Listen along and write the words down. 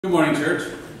Good morning, church.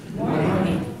 Good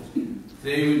morning.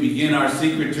 Today we begin our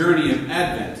sacred journey of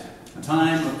Advent, a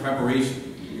time of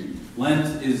preparation.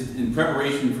 Lent is in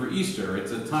preparation for Easter.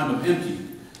 It's a time of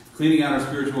emptying, cleaning out our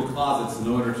spiritual closets in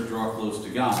order to draw close to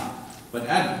God. But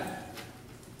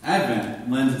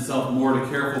Advent lends itself more to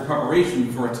careful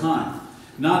preparation for a time,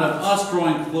 not of us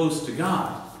drawing close to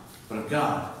God, but of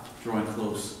God drawing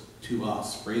close to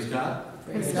us. Praise God.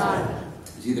 Praise God.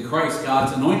 See, the Christ,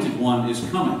 God's anointed one, is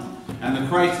coming. And the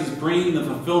Christ is bringing the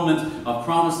fulfillment of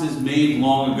promises made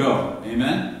long ago.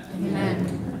 Amen?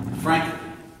 Amen. Frankly,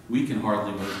 we can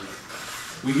hardly wait.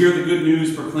 We hear the good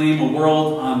news proclaim a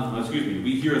world on,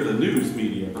 we hear the news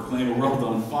media proclaim a world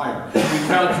on fire. We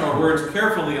couch our words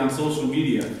carefully on social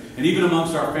media and even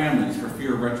amongst our families for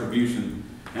fear of retribution.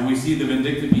 And we see the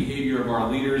vindictive behavior of our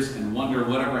leaders and wonder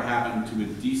whatever happened to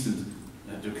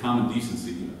common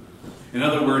decency. In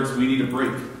other words, we need a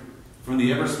break from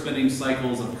the ever-spinning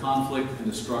cycles of conflict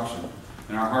and destruction,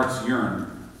 and our hearts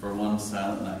yearn for one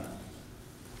silent night.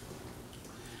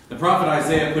 The prophet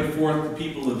Isaiah put forth the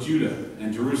people of Judah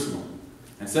and Jerusalem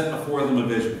and set before them a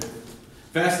vision.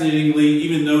 Fascinatingly,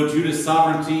 even though Judah's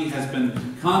sovereignty has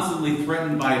been constantly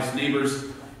threatened by its neighbors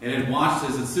and had watched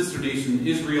as its sister nation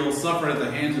Israel suffered at the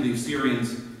hands of the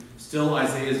Assyrians, still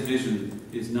Isaiah's vision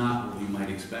is not what you might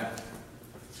expect.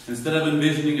 Instead of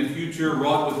envisioning a future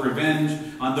wrought with revenge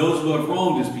on those who have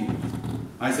wronged his people,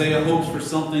 Isaiah hopes for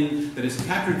something that has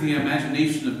captured the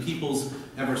imagination of peoples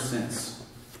ever since.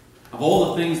 Of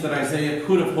all the things that Isaiah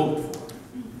could have hoped for,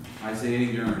 Isaiah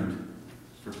yearned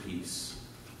for peace.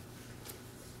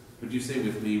 Would you say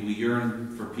with me, we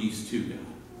yearn for peace too,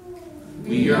 God?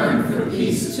 We yearn for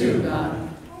peace too, God.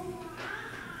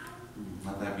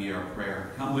 Let that be our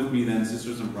prayer. Come with me then,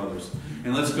 sisters and brothers,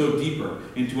 and let's go deeper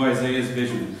into Isaiah's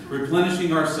vision,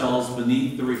 replenishing ourselves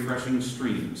beneath the refreshing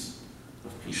streams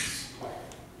of peace.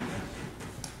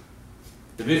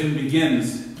 The vision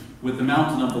begins with the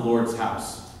mountain of the Lord's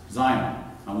house, Zion,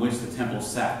 on which the temple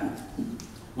sat.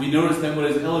 We notice that what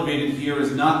is elevated here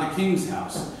is not the king's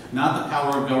house, not the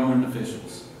power of government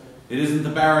officials. It isn't the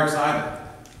barracks either.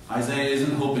 Isaiah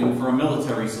isn't hoping for a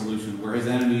military solution where his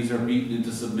enemies are beaten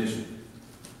into submission.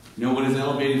 No, what is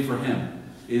elevated for him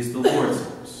is the Lord's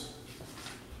house.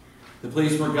 The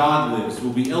place where God lives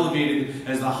will be elevated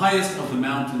as the highest of the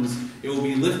mountains. It will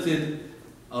be lifted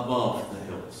above the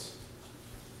hills.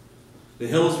 The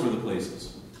hills were the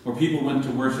places where people went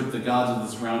to worship the gods of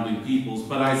the surrounding peoples,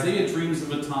 but Isaiah dreams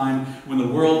of a time when the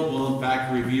world will in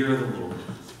fact revere the Lord.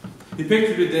 He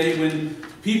pictured a day when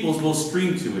peoples will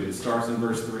stream to it. It starts in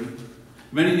verse 3.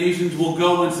 Many nations will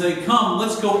go and say, "Come,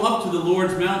 let's go up to the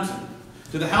Lord's mountain,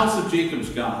 to the house of Jacob's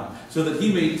God, so that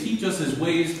he may teach us his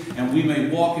ways and we may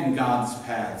walk in God's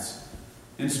paths."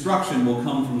 Instruction will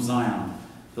come from Zion,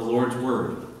 the Lord's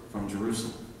word from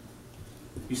Jerusalem.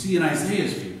 You see, in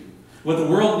Isaiah's view, what the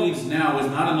world needs now is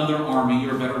not another army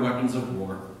or better weapons of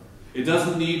war. It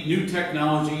doesn't need new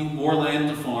technology, more land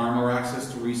to farm, or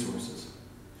access to resources.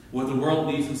 What the world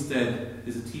needs instead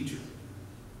is a teacher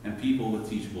and people with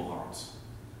teachable hearts.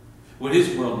 What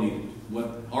his world needed,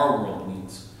 what our world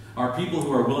needs, are people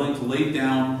who are willing to lay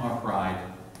down our pride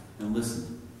and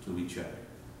listen to each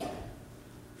other.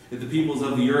 If the peoples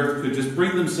of the earth could just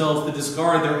bring themselves to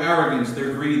discard their arrogance,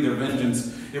 their greed, their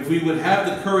vengeance, if we would have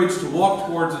the courage to walk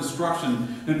towards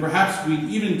instruction, then perhaps we'd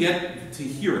even get to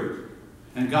hear it.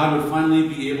 And God would finally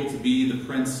be able to be the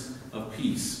Prince of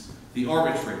Peace, the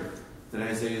arbitrator that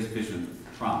Isaiah's vision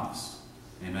promised.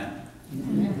 Amen?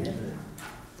 Amen.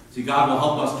 See, God will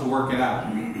help us to work it out,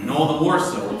 and all the more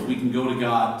so if we can go to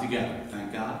God together.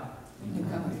 Thank God.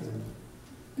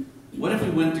 What if we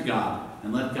went to God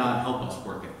and let God help us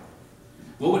work it out?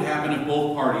 What would happen if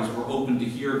both parties were open to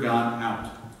hear God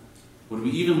out? Would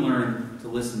we even learn to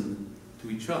listen to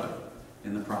each other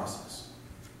in the process?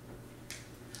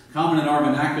 Common in our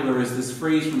vernacular is this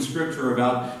phrase from Scripture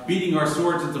about beating our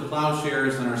swords into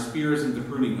plowshares and our spears into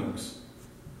pruning hooks.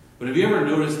 But have you ever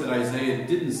noticed that Isaiah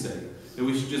didn't say that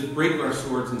we should just break our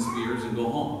swords and spears and go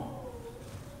home?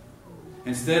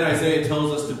 Instead, Isaiah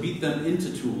tells us to beat them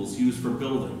into tools used for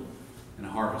building and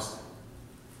harvesting.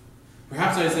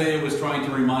 Perhaps Isaiah was trying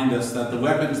to remind us that the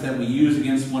weapons that we use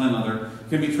against one another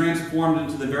can be transformed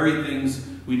into the very things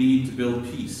we need to build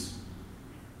peace.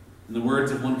 In the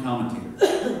words of one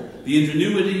commentator, the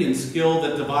ingenuity and skill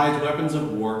that devise weapons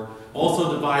of war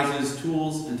also devises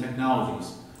tools and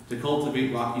technologies to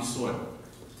cultivate rocky soil,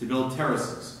 to build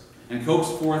terraces, and coax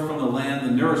forth from the land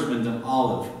the nourishment of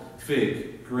olive,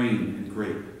 fig, grain, and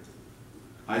grape.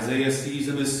 Isaiah sees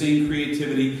in this same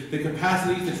creativity the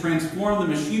capacity to transform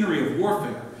the machinery of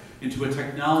warfare into a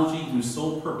technology whose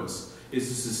sole purpose is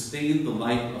to sustain the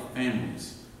life of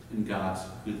families in God's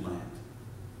good land.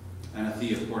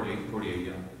 Anathea Portia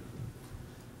Young.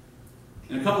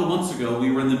 And a couple of months ago,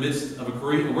 we were in the midst of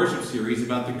a worship series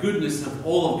about the goodness of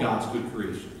all of God's good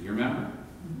creation. Do you remember?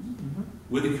 Mm-hmm.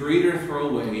 Would the Creator throw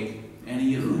away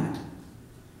any of that?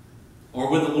 Or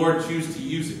would the Lord choose to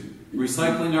use it,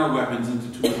 recycling our weapons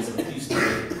into tools of peace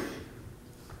today?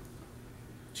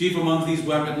 Chief among these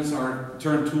weapons, or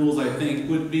turned tools, I think,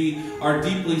 would be our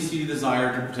deeply seated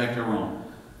desire to protect our own.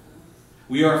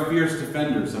 We are fierce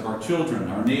defenders of our children,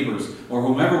 our neighbors, or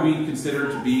whomever we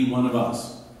consider to be one of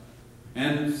us.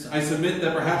 And I submit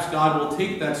that perhaps God will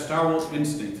take that stalwart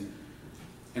instinct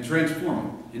and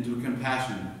transform it into a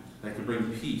compassion that can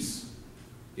bring peace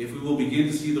if we will begin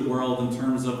to see the world in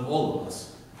terms of all of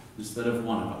us instead of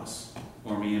one of us,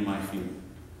 or me and my few.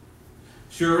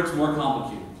 Sure, it's more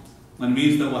complicated, and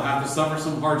means that we'll have to suffer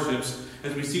some hardships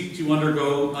as we seek to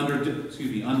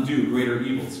undo greater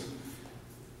evils.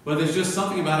 But there's just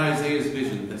something about Isaiah's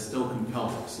vision that still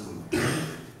compels us, isn't there?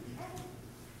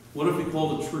 What if we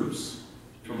called a truce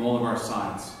from all of our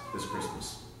sides this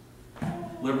Christmas?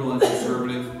 Liberal and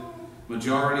conservative,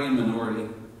 majority and minority,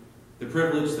 the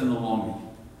privileged and the longing,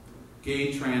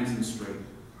 gay, trans, and straight,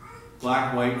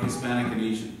 black, white, Hispanic, and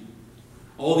Asian.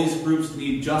 All these groups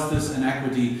need justice and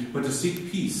equity, but to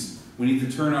seek peace, we need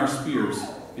to turn our spears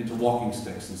into walking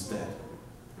sticks instead.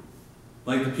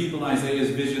 Like the people in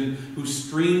Isaiah's vision who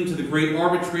stream to the great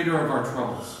arbitrator of our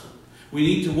troubles, we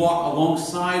need to walk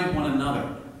alongside one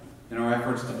another in our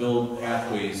efforts to build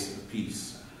pathways of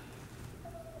peace.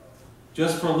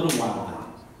 Just for a little while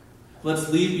then, let's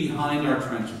leave behind our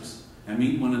trenches and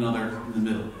meet one another in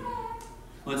the middle.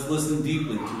 Let's listen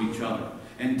deeply to each other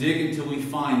and dig until we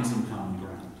find some common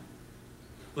ground.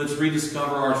 Let's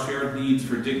rediscover our shared needs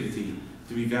for dignity,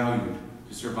 to be valued,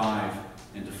 to survive,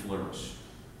 and to flourish.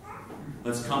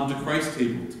 Let's come to Christ's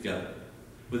table together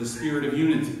with a spirit of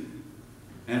unity.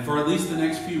 And for at least the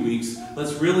next few weeks,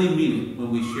 let's really mean it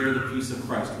when we share the peace of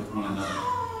Christ with one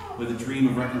another, with a dream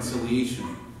of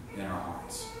reconciliation in our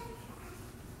hearts.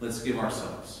 Let's give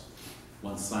ourselves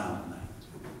one silent night.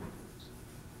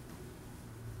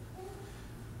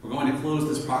 We're going to close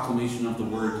this proclamation of the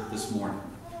Word this morning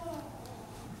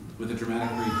with a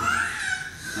dramatic reading.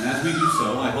 And as we do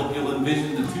so, I hope you'll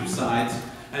envision the two sides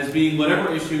as being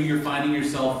whatever issue you're finding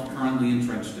yourself currently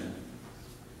entrenched in.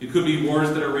 It could be wars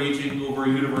that are raging over a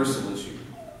universal issue,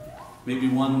 maybe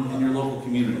one in your local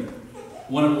community,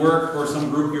 one at work or some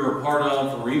group you're a part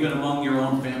of, or even among your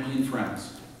own family and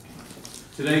friends.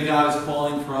 Today, God is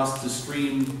calling for us to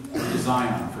stream to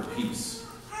Zion for peace,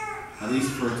 at least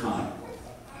for a time,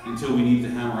 until we need to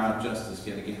hammer out justice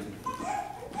yet again.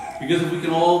 Because if we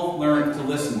can all learn to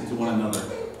listen to one another,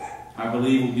 I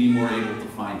believe we'll be more able to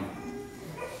find it.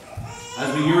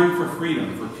 As we yearn for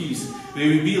freedom, for peace, may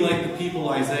we be like the people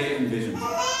Isaiah envisioned.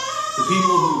 The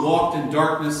people who walked in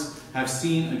darkness have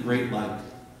seen a great light.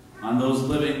 On those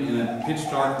living in a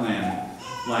pitch-dark land,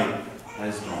 light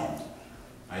has dawned.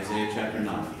 Isaiah chapter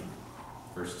 9,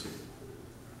 verse 2.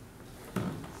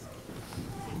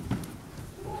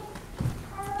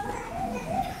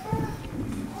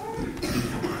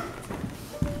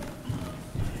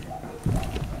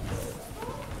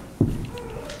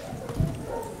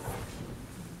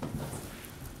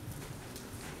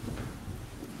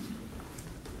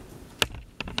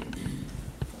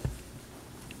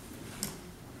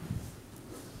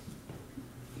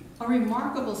 A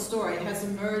remarkable story has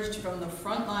emerged from the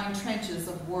frontline trenches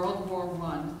of World War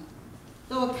I.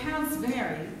 Though accounts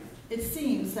vary, it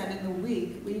seems that in the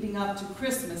week leading up to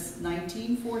Christmas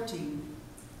 1914,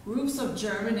 groups of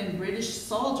German and British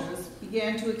soldiers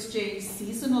began to exchange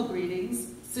seasonal greetings,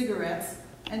 cigarettes,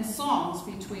 and songs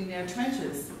between their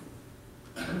trenches.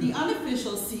 The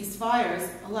unofficial ceasefires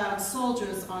allowed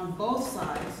soldiers on both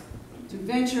sides to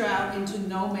venture out into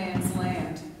no man's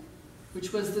land,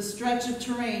 which was the stretch of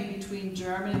terrain between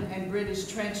German and British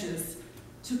trenches,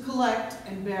 to collect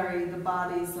and bury the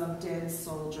bodies of dead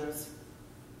soldiers.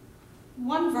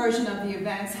 One version of the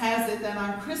events has it that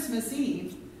on Christmas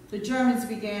Eve, the Germans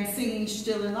began singing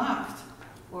Stille Nacht,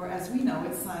 or as we know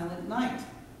it, Silent Night.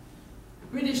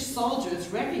 British soldiers,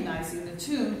 recognizing the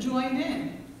tune, joined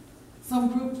in.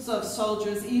 Some groups of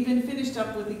soldiers even finished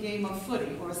up with a game of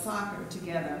footy or soccer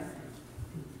together.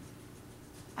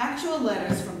 Actual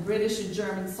letters from British and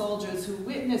German soldiers who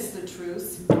witnessed the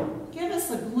truce give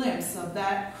us a glimpse of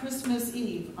that Christmas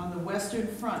Eve on the Western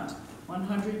Front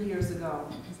 100 years ago.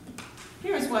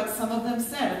 Here's what some of them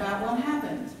said about what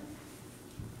happened.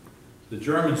 The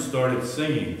Germans started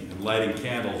singing and lighting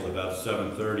candles about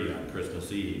 7:30 on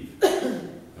Christmas Eve,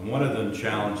 and one of them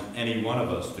challenged any one of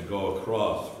us to go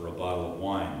across for a bottle of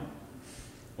wine.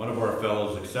 One of our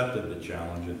fellows accepted the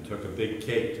challenge and took a big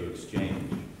cake to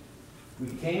exchange.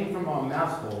 We came from our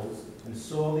mouth holes and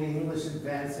saw the English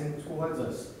advancing towards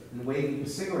us and waving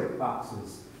cigarette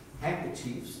boxes,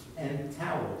 handkerchiefs, and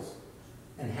towels,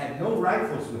 and had no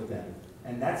rifles with them.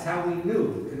 And that's how we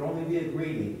knew it could only be a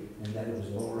greeting and that it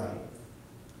was all right.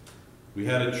 We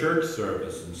had a church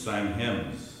service and sang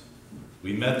hymns.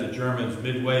 We met the Germans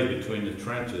midway between the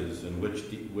trenches and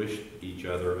wished each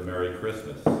other a Merry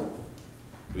Christmas.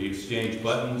 We exchanged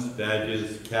buttons,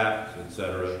 badges, caps,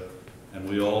 etc., and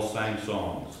we all sang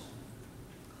songs.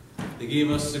 They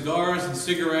gave us cigars and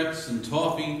cigarettes and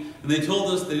toffee, and they told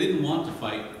us they didn't want to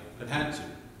fight, but had to.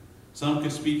 Some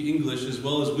could speak English as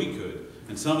well as we could,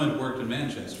 and some had worked in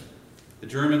Manchester. The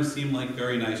Germans seemed like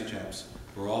very nice chaps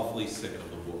who were awfully sick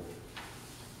of the war.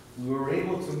 We were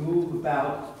able to move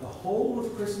about the whole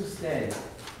of Christmas Day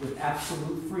with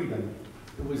absolute freedom.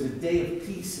 It was a day of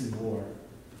peace and war.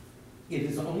 It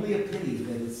is only a pity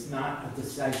that it's not a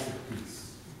decisive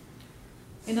peace.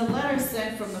 In a letter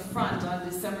sent from the front on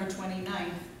December 29,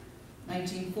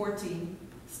 1914,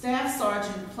 Staff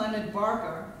Sergeant Clement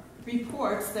Barker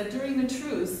reports that during the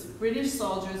truce, British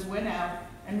soldiers went out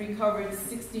and recovered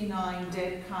 69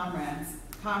 dead comrades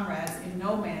in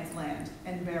no man's land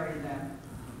and buried them.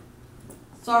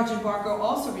 Sergeant Barker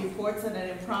also reports that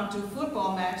an impromptu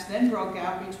football match then broke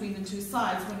out between the two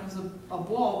sides when a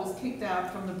ball was kicked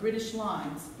out from the British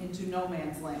lines into no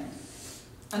man's land.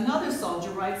 Another soldier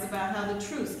writes about how the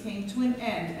truce came to an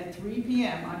end at 3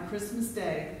 p.m. on Christmas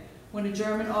Day when a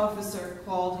German officer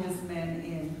called his men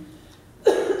in.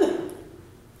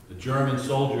 The German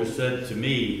soldier said to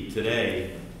me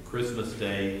today, Christmas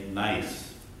Day,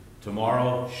 nice.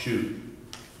 Tomorrow, shoot.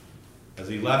 As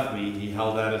he left me, he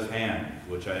held out his hand,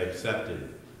 which I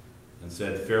accepted, and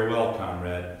said, farewell,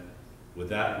 comrade. With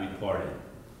that, we parted.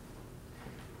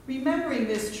 Remembering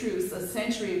this truce a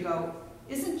century ago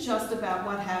isn't just about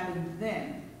what happened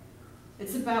then.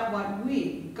 It's about what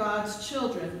we, God's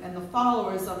children and the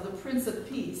followers of the Prince of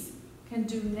Peace, can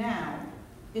do now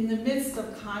in the midst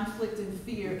of conflict and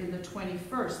fear in the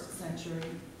 21st century.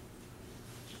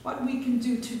 What we can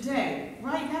do today,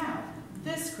 right now,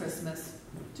 this Christmas,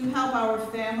 to help our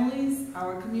families,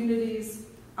 our communities,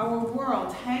 our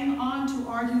world hang on to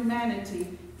our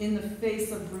humanity in the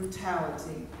face of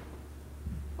brutality.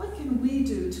 What can we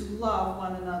do to love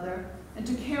one another and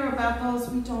to care about those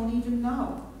we don't even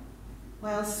know,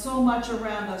 while so much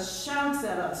around us shouts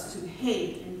at us to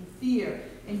hate and fear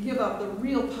and give up the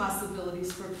real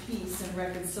possibilities for peace and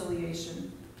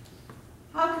reconciliation?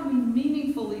 How can we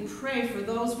meaningfully pray for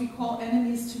those we call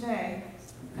enemies today,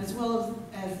 as well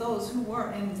as those who were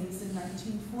enemies in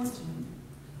 1914?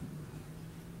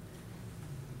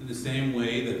 In the same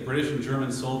way that British and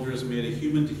German soldiers made a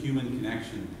human-to-human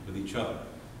connection with each other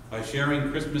by sharing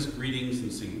Christmas greetings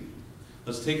and singing,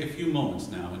 let's take a few moments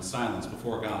now in silence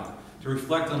before God to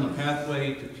reflect on the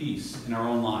pathway to peace in our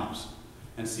own lives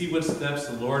and see what steps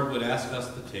the Lord would ask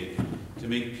us to take to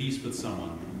make peace with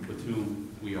someone with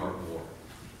whom we are at war.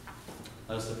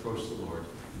 Let us approach the Lord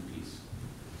in peace.